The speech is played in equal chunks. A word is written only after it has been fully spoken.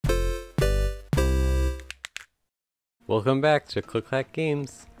Welcome back to Clack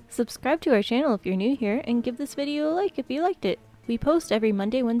Games. Subscribe to our channel if you're new here, and give this video a like if you liked it. We post every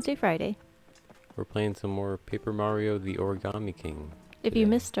Monday, Wednesday, Friday. We're playing some more Paper Mario the Origami King. If you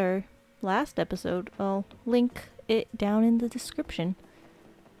missed our last episode, I'll link it down in the description.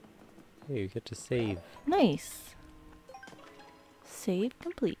 Hey, you get to save. Nice. Save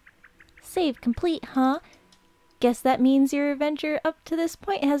complete. Save complete, huh? Guess that means your adventure up to this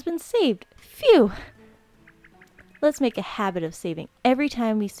point has been saved. Phew! Let's make a habit of saving every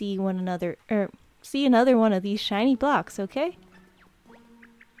time we see another one of these shiny blocks, okay?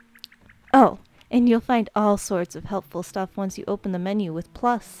 Oh, and you'll find all sorts of helpful stuff once you open the menu with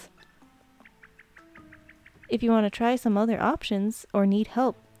plus. If you want to try some other options or need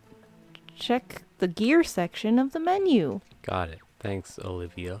help, check the gear section of the menu. Got it. Thanks,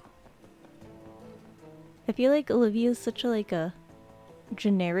 Olivia. I feel like Olivia is such a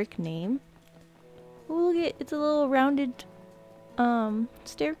generic name. Oh, look at it's a little rounded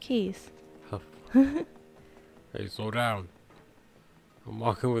staircase. Hey, slow down. I'm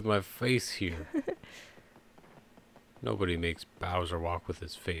walking with my face here. Nobody makes Bowser walk with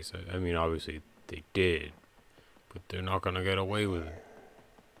his face. I mean, obviously they did, but they're not gonna get away with it.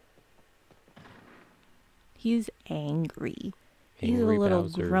 He's angry. He's a Angry little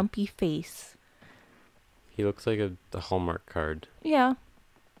Bowser. grumpy face. He looks like a Hallmark card. Yeah.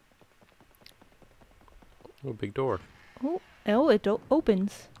 Oh, big door. Oh, it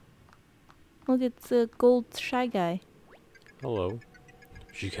opens. Look, it's a gold shy guy. Hello.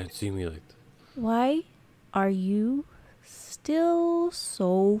 She can't see me like that. Why are you still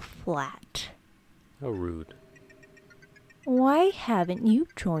so flat? How rude. Why haven't you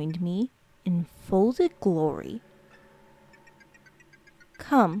joined me in folded glory?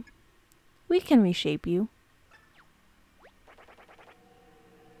 Come, we can reshape you.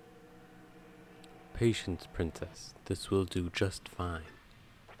 Patience, princess. This will do just fine.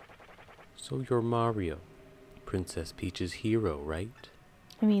 So you're Mario, Princess Peach's hero, right?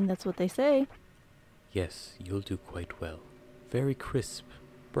 I mean, that's what they say. Yes, you'll do quite well. Very crisp,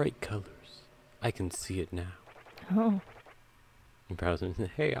 bright colors. I can see it now. Oh. Bowser,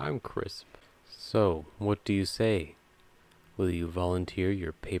 hey, I'm crisp. So, what do you say? Will you volunteer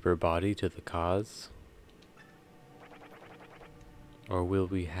your paper body to the cause? Or will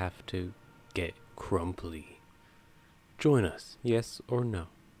we have to get crumply? Join us, yes or no?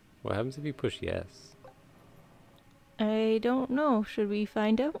 What happens if you push yes? I don't know. Should we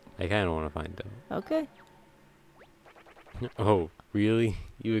find out? I kind of want to find out. Okay. Oh, really?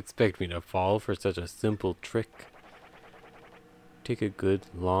 You expect me to fall for such a simple trick? Take a good,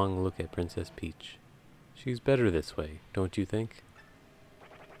 long look at Princess Peach. She's better this way, don't you think?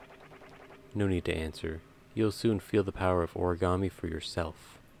 No need to answer. You'll soon feel the power of origami for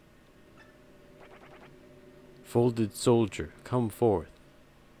yourself. Folded soldier, come forth.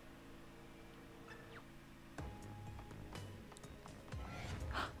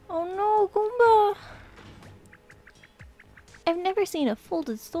 Oh no, Goomba! I've never seen a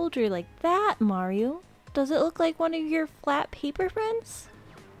folded soldier like that, Mario. Does it look like one of your flat paper friends?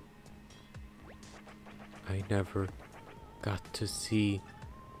 I never got to see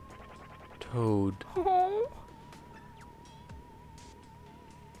Toad. Oh.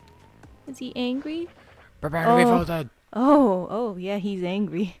 Is he angry? Prepare to be folded! Oh, yeah, he's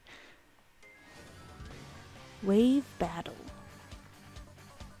angry. Wave battle.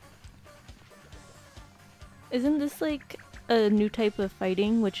 Isn't this like a new type of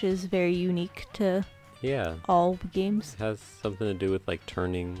fighting, which is very unique to Yeah, all games? it has something to do with like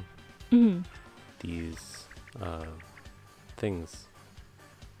turning these things.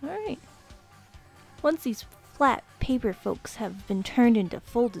 Alright. Once these flat paper folks have been turned into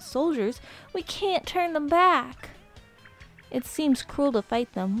folded soldiers, we can't turn them back. It seems cruel to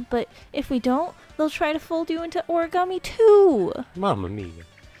fight them, but if we don't, they'll try to fold you into origami too. Mamma mia.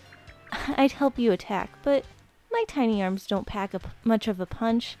 I'd help you attack, but my tiny arms don't pack much of a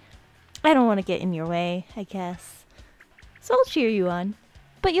punch. I don't want to get in your way, I guess. So I'll cheer you on,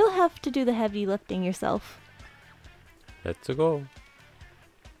 but you'll have to do the heavy lifting yourself. Let's go.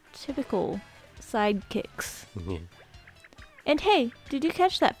 Typical sidekicks. Yeah. And hey, did you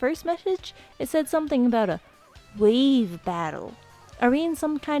catch that first message? It said something about a wave battle. Are we in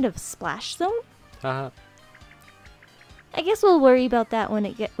some kind of splash zone? Haha. I guess we'll worry about that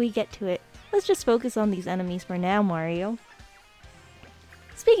when we get to it. Let's just focus on these enemies for now, Mario.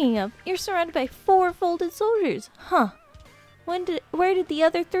 Speaking of, you're surrounded by 4 folded soldiers. Huh. Where did the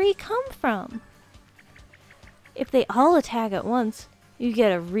other 3 come from? If they all attack at once, you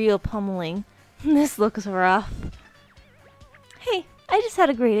get a real pummeling. This looks rough. Hey, I just had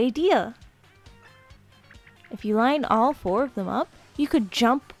a great idea. If you line all 4 of them up, you could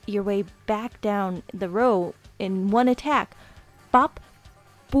jump your way back down the row in one attack. Bop,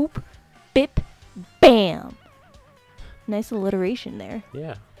 boop, bip, bam. Nice alliteration there.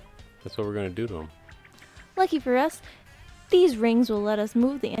 Yeah, that's what we're gonna do to him. Lucky for us, these rings will let us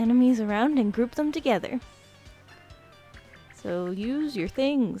move the enemies around and group them together. So use your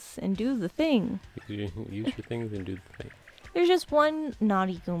things and do the thing. Use your things and do the thing. There's just one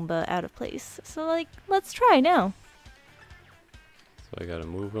naughty Goomba out of place. So, like, let's try now. So I gotta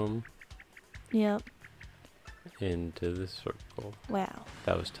move him Yep. into this circle. Wow.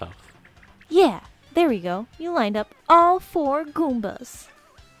 That was tough. Yeah, there we go. You lined up all 4 Goombas.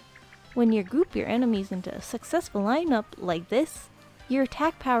 When you group your enemies into a successful lineup like this, your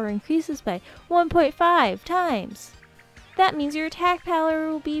attack power increases by 1.5 times. That means your attack power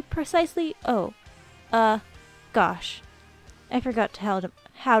will be precisely... gosh. I forgot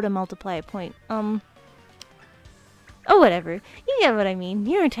how to multiply a point. Oh, whatever. You get what I mean.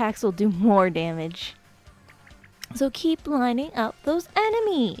 Your attacks will do more damage. So keep lining up those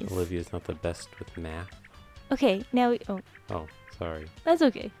enemies. Olivia's not the best with math. Okay, now Oh, sorry. that's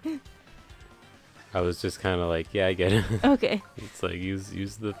okay. I was just kind of like, yeah, I get it. Okay. It's like,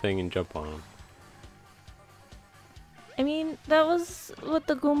 use the thing and jump on him. I mean, that was what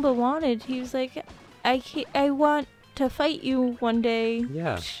the Goomba wanted. He was like, I want to fight you one day.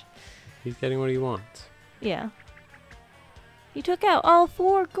 Yeah. He's getting what he wants. Yeah. He took out all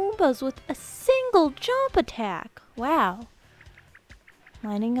 4 Goombas with a single jump attack. Wow.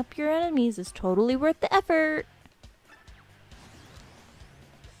 Lining up your enemies is totally worth the effort.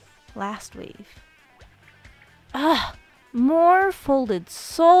 Last wave. Ah, more folded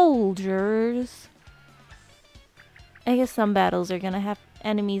soldiers. I guess some battles are gonna have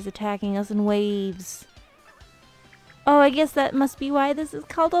enemies attacking us in waves. Oh, I guess that must be why this is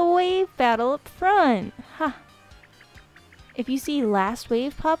called a wave battle up front. Huh. If you see last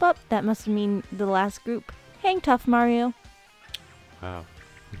wave pop up, that must mean the last group. Hang tough, Mario. Wow.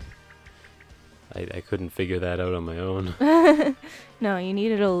 I couldn't figure that out on my own. No, you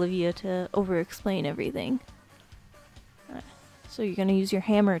needed Olivia to over-explain everything. So you're gonna use your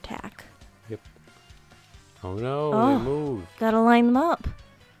hammer attack. Yep. Oh no, Oh. they moved. Gotta line them up.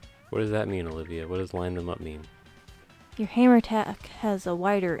 What does that mean, Olivia? What does line them up mean? Your hammer attack has a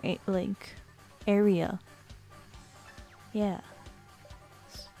wider area. Yeah.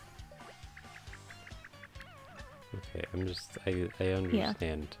 Okay, I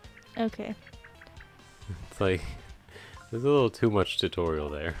understand. Okay. It's like, there's a little too much tutorial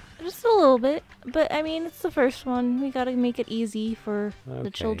there. Just a little bit, but I mean, it's the first one. We gotta make it easy for Okay,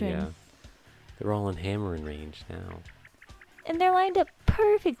 the children. yeah. They're all in hammering range now. And they're lined up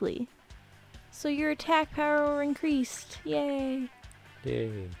perfectly. So your attack power increased. Yay.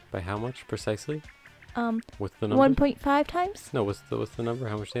 Yay. By how much precisely? Um, What's the number? 1.5 times? No, what's the number?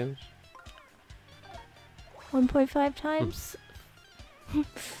 How much damage? 1.5 times?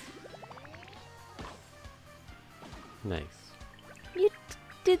 Nice. You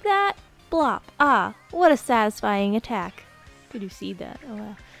did that? Blop. Ah, what a satisfying attack. Did you see that? Oh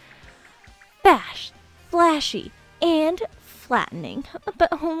wow. Bash, flashy, and flattening.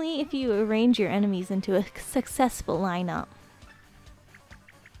 But only if you arrange your enemies into a successful lineup.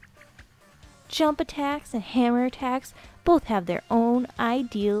 Jump attacks and hammer attacks both have their own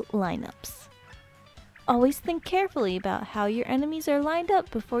ideal lineups. Always think carefully about how your enemies are lined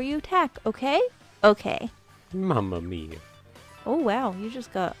up before you attack, okay? Okay. Mamma mia. Oh wow, you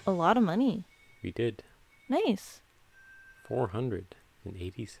just got a lot of money. We did. Nice.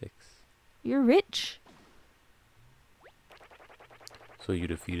 486. You're rich. So you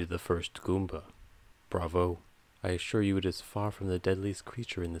defeated the first Goomba. Bravo. I assure you it is far from the deadliest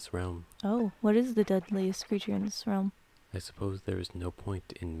creature in this realm. Oh, what is the deadliest creature in this realm? I suppose there is no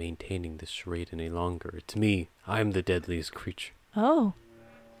point in maintaining this charade any longer. It's me. I'm the deadliest creature. Oh.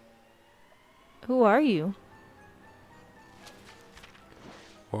 Who are you?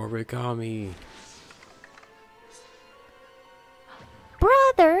 Origami.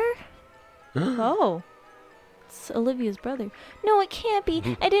 Brother! Oh. It's Olivia's brother. No, it can't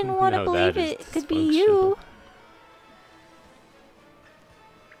be. I didn't want to Now believe that is it. It could be you.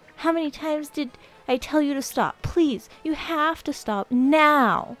 How many times did I tell you to stop? Please, you have to stop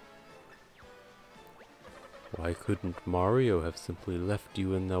now. Why couldn't Mario have simply left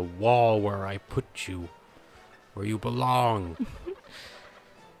you in the wall where I put you? Where you belong?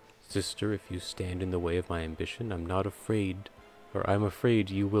 Sister, if you stand in the way of my ambition, I'm not afraid. Or I'm afraid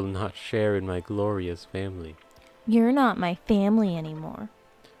you will not share in my glorious family. You're not my family anymore.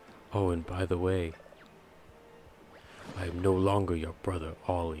 Oh, and by the way, I am no longer your brother,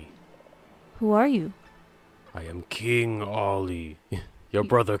 Ollie. Who are you? I am King Ollie. Your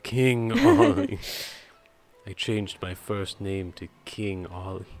brother King Ollie. I changed my first name to King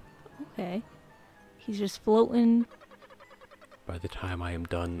Ollie. Okay. He's just floating. By the time I am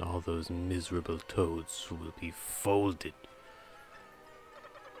done, all those miserable toads will be folded.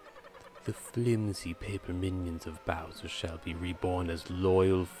 The flimsy paper minions of Bowser shall be reborn as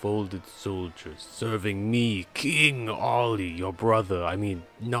loyal folded soldiers, serving me, King Ollie, your brother. I mean,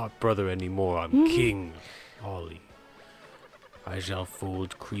 not brother anymore, I'm King Ollie. I shall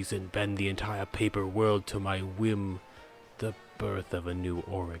fold, crease, and bend the entire paper world to my whim. The birth of a new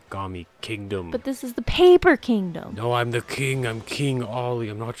Origami Kingdom. But this is the Paper Kingdom. No, I'm the king. I'm King Ollie.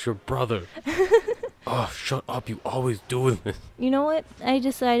 I'm not your brother. Oh, shut up. You always doing this. You know what? I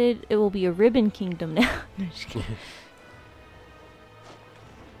decided it will be a Ribbon Kingdom now. No, just kidding.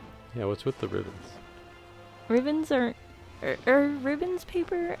 Yeah, what's with the ribbons? Ribbons are ribbons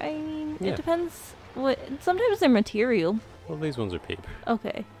paper? I mean, Yeah. it depends what. Sometimes they're material. Well, these ones are paper.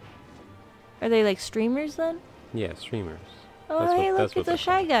 Okay. Are they like streamers then? Yeah, streamers. Oh, That's hey, what- look, that's what it's a they're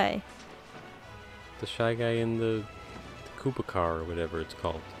shy called. guy. The shy guy in the Koopa car or whatever it's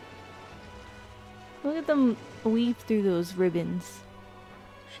called. Look at them weave through those ribbons.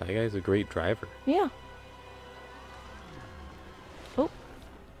 Shy guy's a great driver. Yeah. Oh,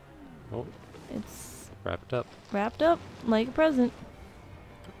 Oh, it's wrapped up. wrapped up like a present.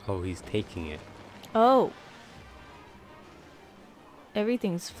 Oh, he's taking it. Oh.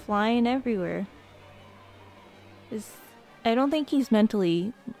 Everything's flying everywhere. I don't think he's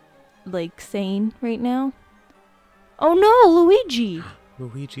mentally, like, sane right now. Oh no, Luigi!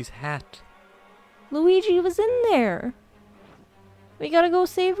 Luigi's hat. Luigi was in there! We gotta go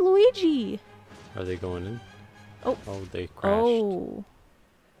save Luigi! Are they going in? Oh. Oh, they crashed. Oh.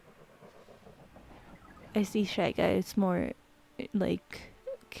 I see Shy Guy. It's more, like,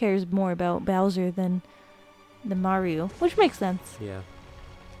 cares more about Bowser than Mario, which makes sense. Yeah.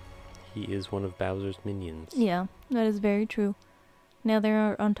 He is one of Bowser's minions. Yeah, that is very true. Now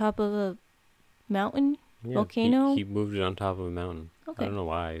they're on top of a mountain. Yeah, Volcano? He moved it on top of a mountain. Okay. I don't know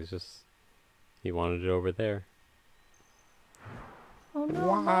why. It's just he wanted it over there. Oh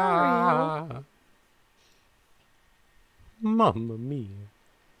no, Mario! Mamma mia!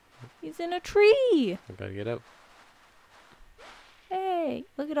 He's in a tree! I gotta get up. Hey,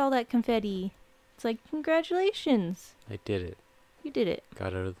 look at all that confetti. It's like, congratulations! I did it. You did it.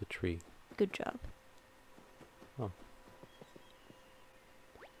 Got out of the tree. Good job. Oh.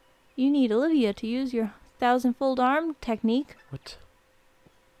 You need Olivia to use your 1,000-fold arm technique. What?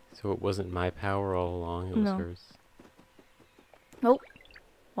 So it wasn't my power all along. It was No. hers.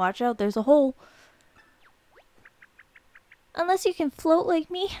 Watch out, there's a hole. Unless you can float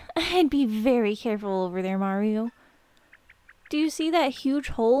like me, I'd be very careful over there, Mario. Do you see that huge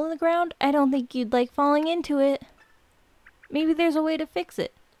hole in the ground? I don't think you'd like falling into it. Maybe there's a way to fix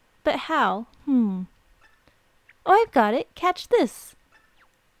it. But how? Oh, I've got it. Catch this.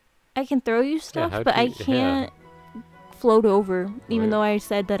 I can throw you stuff, how but do I you- can't float over, even Where- though I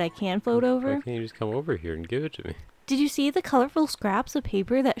said that I can float Why over. can't you just come over here and give it to me? Did you see the colorful scraps of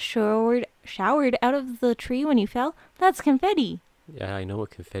paper that showered out of the tree when you fell? That's confetti. Yeah, I know what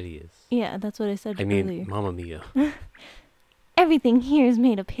confetti is. Yeah, that's what I said I mean, earlier. Mamma mia. Everything here is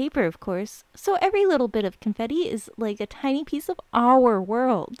made of paper, of course. So every little bit of confetti is like a tiny piece of our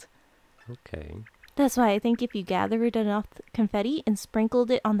world. Okay. That's why I think if you gathered enough confetti and sprinkled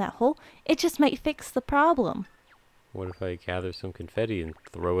it on that hole, it just might fix the problem. What if I gather some confetti and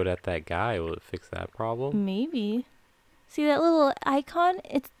throw it at that guy? Will it fix that problem? Maybe. See that little icon?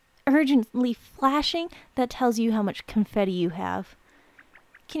 It's urgently flashing. That tells you how much confetti you have.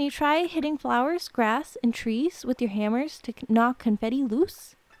 Can you try hitting flowers, grass, and trees with your hammers to knock confetti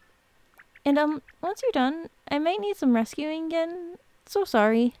loose? And once you're done, I might need some rescuing again. So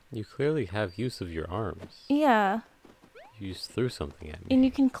sorry. You clearly have use of your arms. Yeah. You just threw something at me. And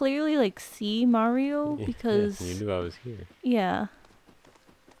you can clearly like see Mario Yeah, because you knew I was here. yeah.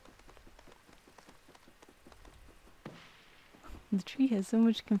 The tree has so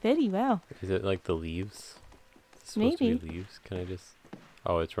much confetti. Wow. Is it like the leaves? It's supposed to Maybe. be leaves. Can I just...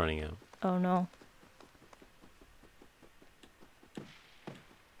 Oh, it's running out. Oh no.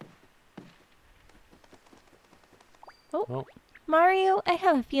 Oh, Mario, I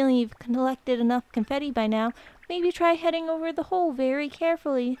have a feeling you've collected enough confetti by now. Maybe try heading over the hole very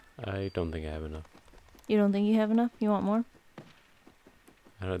carefully. I don't think I have enough. You don't think you have enough? You want more?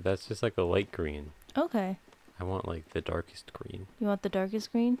 I don't, that's just like a light green. Okay. I want like the darkest green. You want the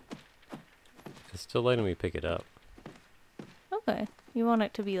darkest green? It's still letting me pick it up. Okay. You want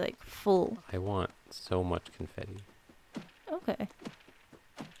it to be like full. I want so much confetti. Okay.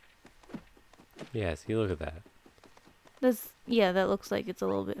 Yeah, see, look at that. Yeah, that looks like it's a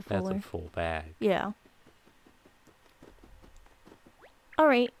little bit fuller. That's a full bag. Yeah.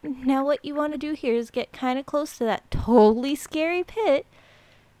 Alright, now what you want to do here is get kind of close to that totally scary pit.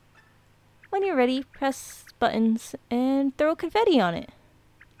 When you're ready, press buttons and throw confetti on it.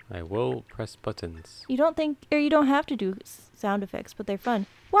 I will press buttons. You don't have to do sound effects, but they're fun.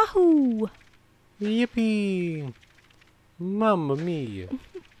 Wahoo! Yippee! Mamma mia!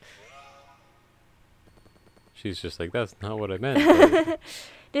 She's just like, that's not what I meant. But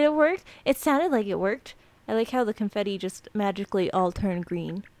Did it work? It sounded like it worked. I like how the confetti just magically all turned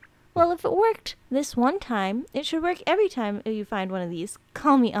green. Well, if it worked this one time, it should work every time you find one of these.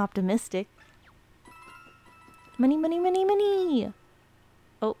 Call me optimistic. Money, money, money, money!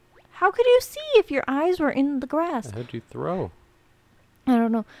 Oh, how could you see if your eyes were in the grass? how'd you throw? I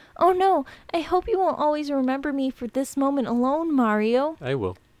don't know. Oh no, I hope you won't always remember me for this moment alone, Mario. I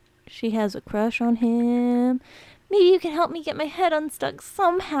will. She has a crush on him. Maybe you can help me get my head unstuck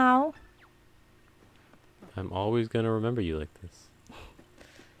somehow. I'm always gonna remember you like this.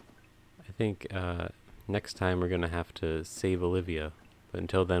 I think next time we're gonna have to save Olivia, but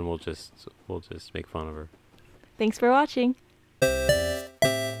until then we'll just make fun of her. Thanks for watching.